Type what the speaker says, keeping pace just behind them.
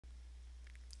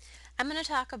I'm going to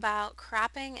talk about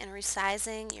cropping and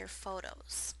resizing your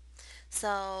photos.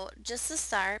 So just to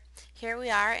start, here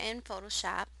we are in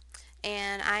Photoshop,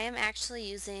 and I am actually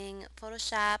using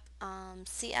Photoshop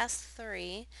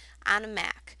CS3 on a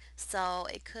Mac. So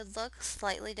it could look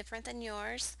slightly different than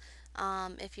yours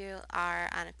if you are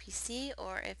on a PC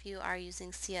or if you are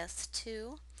using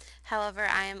CS2. However,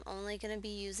 I am only going to be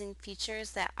using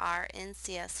features that are in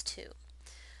CS2.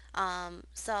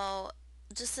 So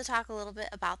just to talk a little bit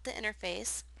about the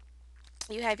interface,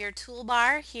 you have your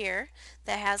toolbar here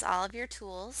that has all of your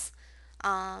tools,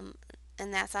 um,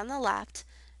 and that's on the left.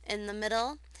 In the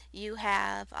middle, you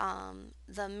have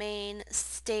the main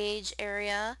stage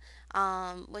area,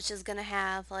 which is going to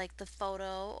have like the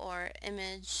photo or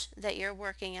image that you're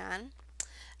working on.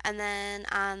 And then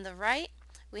on the right,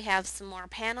 we have some more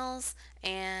panels,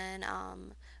 and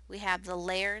we have the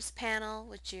layers panel,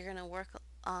 which you're going to work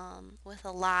with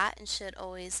a lot and should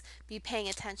always be paying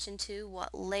attention to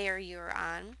what layer you're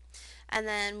on. And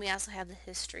then we also have the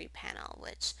history panel,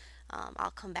 which I'll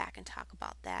come back and talk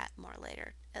about that more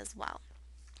later as well.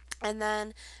 And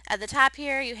then at the top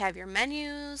here, you have your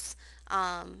menus,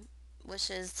 which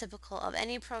is typical of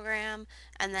any program.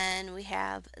 And then we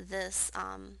have this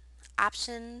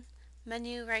option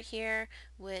menu right here,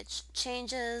 which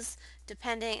changes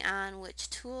depending on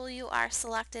which tool you are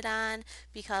selected on,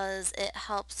 because it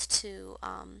helps to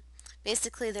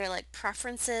basically they're like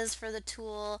preferences for the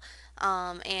tool,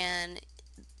 and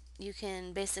you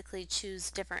can basically choose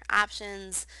different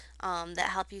options that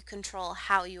help you control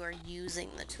how you are using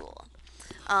the tool.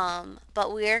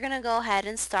 But we are going to go ahead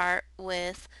and start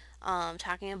with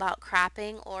talking about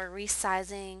cropping or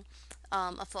resizing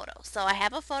a photo. So I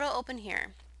have a photo open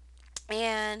here,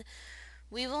 and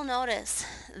we will notice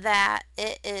that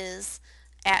it is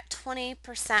at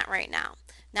 20% right now.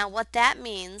 Now what that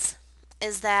means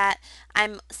is that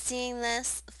I'm seeing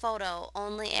this photo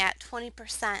only at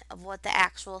 20% of what the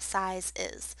actual size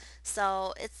is.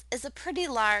 So it's a pretty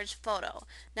large photo.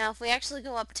 Now if we actually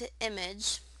go up to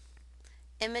image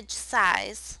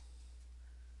size,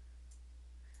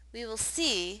 we will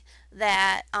see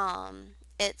that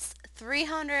it's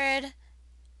 330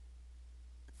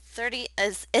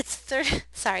 is it's 30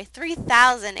 sorry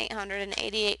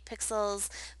 3,888 pixels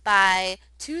by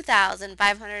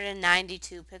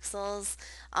 2,592 pixels.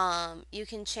 You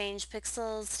can change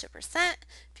pixels to percent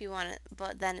if you want it,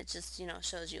 but then it just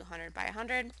shows you 100 by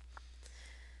 100.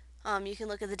 You can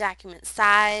look at the document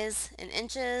size in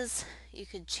inches. You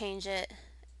could change it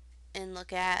and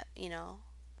look at,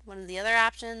 one of the other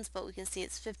options, but we can see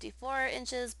it's 54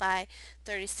 inches by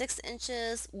 36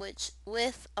 inches, which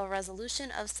with a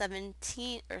resolution of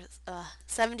 72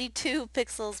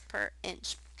 pixels per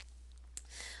inch.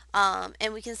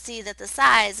 And we can see that the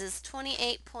size is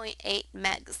 28.8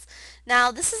 megs.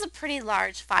 Now, this is a pretty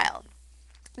large file.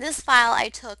 This file I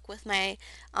took with my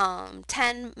 10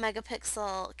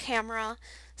 megapixel camera,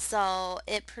 so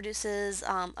it produces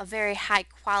a very high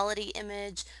quality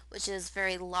image, which is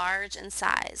very large in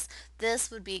size. This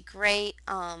would be great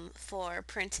for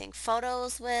printing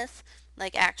photos with,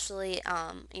 like actually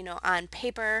on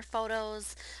paper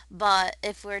photos, but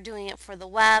if we're doing it for the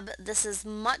web, this is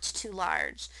much too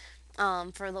large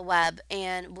for the web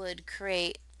and would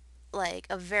create like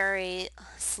a very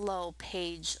slow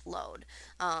page load.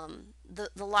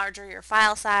 The larger your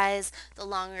file size, the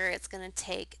longer it's going to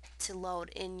take to load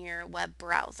in your web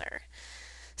browser.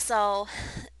 So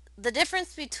the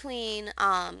difference between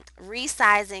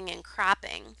resizing and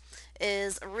cropping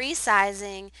is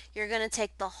resizing, you're going to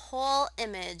take the whole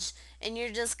image and you're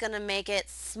just going to make it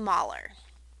smaller.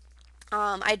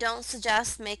 I don't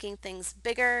suggest making things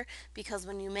bigger because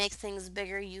when you make things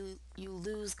bigger, you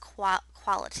lose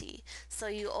quality. So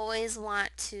you always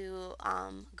want to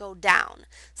go down.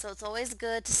 So it's always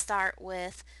good to start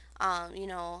with,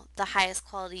 the highest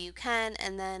quality you can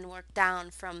and then work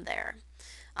down from there.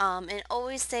 And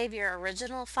always save your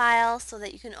original file so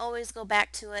that you can always go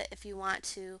back to it if you want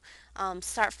to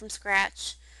start from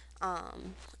scratch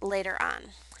later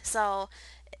on. So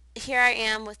here I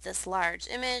am with this large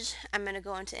image. I'm going to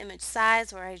go into image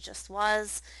size where I just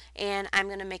was, and I'm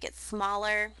going to make it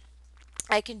smaller.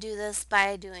 I can do this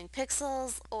by doing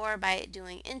pixels or by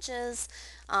doing inches.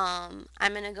 I'm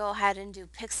going to go ahead and do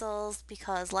pixels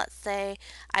because let's say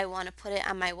I want to put it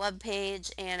on my web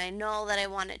page and I know that I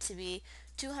want it to be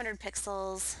 200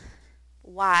 pixels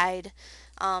wide.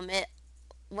 It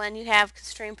When you have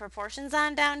constrained proportions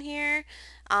on down here,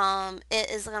 it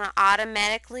is going to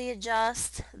automatically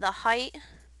adjust the height.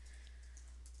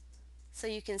 So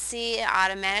you can see it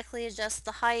automatically adjusts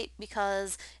the height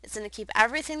because it's going to keep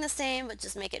everything the same but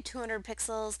just make it 200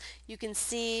 pixels. You can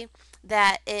see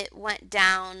that it went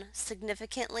down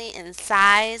significantly in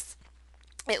size.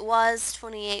 It was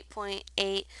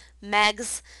 28.8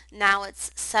 megs, now it's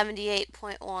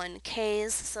 78.1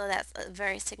 Ks, so that's a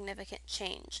very significant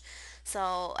change.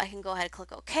 So I can go ahead and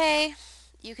click OK.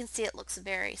 You can see it looks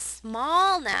very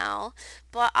small now,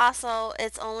 but also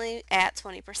it's only at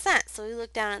 20%. So we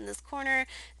look down in this corner,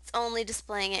 it's only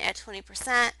displaying it at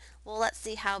 20%. Well, let's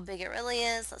see how big it really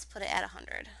is. Let's put it at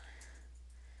 100.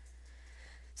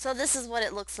 So this is what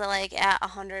it looks like at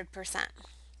 100%.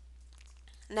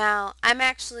 Now, I'm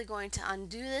actually going to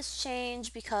undo this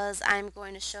change because I'm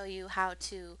going to show you how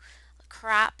to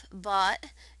crop, but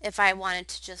if I wanted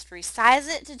to just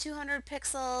resize it to 200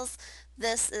 pixels,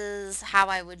 this is how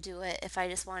I would do it if I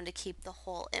just wanted to keep the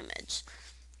whole image.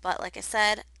 But like I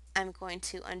said, I'm going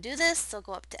to undo this, so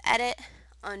go up to Edit,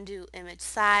 Undo Image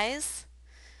Size,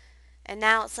 and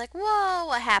now it's like, whoa,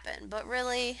 what happened? But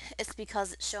really, it's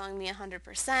because it's showing me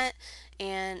 100%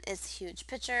 and it's a huge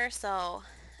picture, so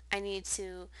I need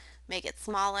to make it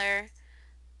smaller.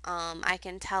 I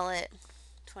can tell it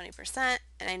 20%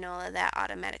 and I know that that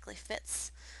automatically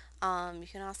fits. You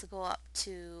can also go up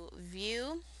to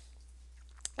View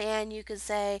and you could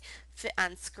say fit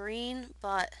on screen,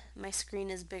 but my screen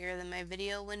is bigger than my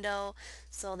video window,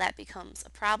 so that becomes a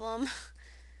problem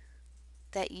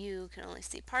that you can only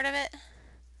see part of it.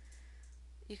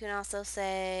 You can also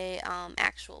say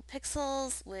actual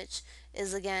pixels, which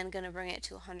is again going to bring it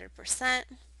to 100%.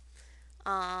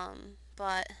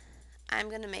 But I'm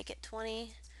going to make it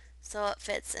 20 so it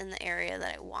fits in the area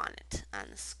that I want it on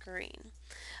the screen.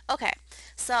 Okay,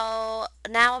 so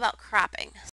now about cropping.